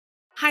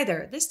Hi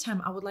there, this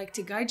time I would like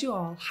to guide you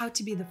all how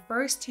to be the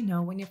first to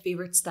know when your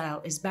favorite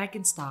style is back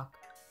in stock.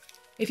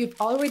 If you've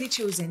already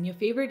chosen your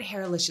favorite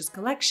Hairalicious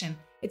collection,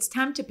 it's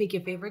time to pick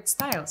your favorite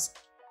styles.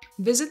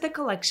 Visit the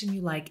collection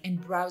you like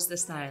and browse the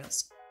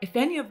styles. If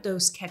any of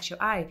those catch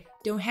your eye,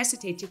 don't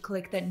hesitate to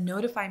click that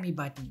Notify Me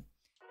button.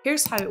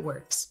 Here's how it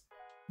works.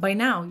 By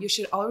now, you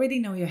should already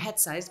know your head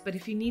size, but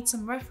if you need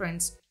some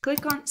reference,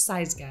 click on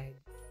Size Guide.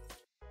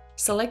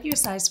 Select your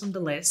size from the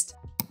list,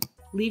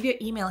 leave your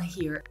email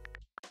here,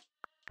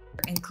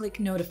 and click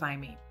Notify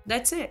Me.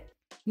 That's it.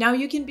 Now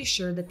you can be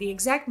sure that the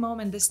exact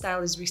moment this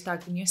style is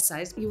restocked in your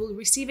size, you will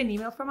receive an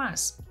email from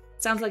us.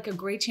 Sounds like a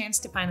great chance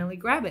to finally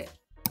grab it.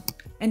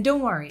 And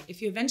don't worry,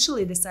 if you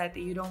eventually decide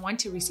that you don't want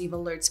to receive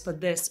alerts for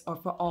this or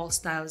for all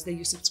styles that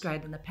you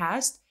subscribed in the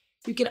past,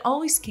 you can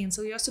always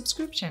cancel your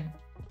subscription.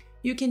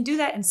 You can do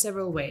that in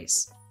several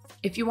ways.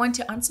 If you want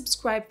to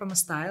unsubscribe from a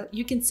style,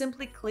 you can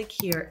simply click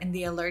here in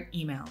the alert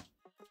email.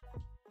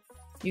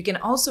 You can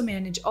also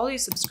manage all your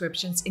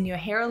subscriptions in your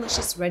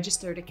Hairalicious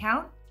registered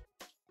account,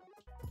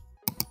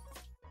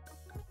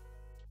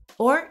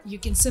 or you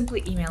can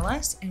simply email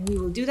us and we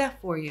will do that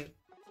for you.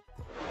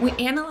 We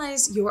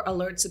analyze your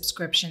alert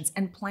subscriptions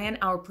and plan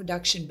our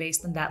production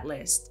based on that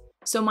list.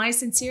 So my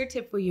sincere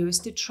tip for you is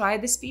to try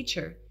this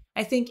feature.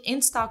 I think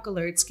in-stock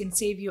alerts can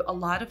save you a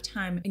lot of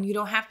time and you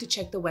don't have to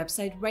check the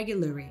website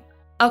regularly.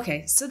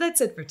 Okay, so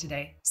that's it for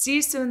today. See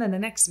you soon in the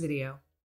next video.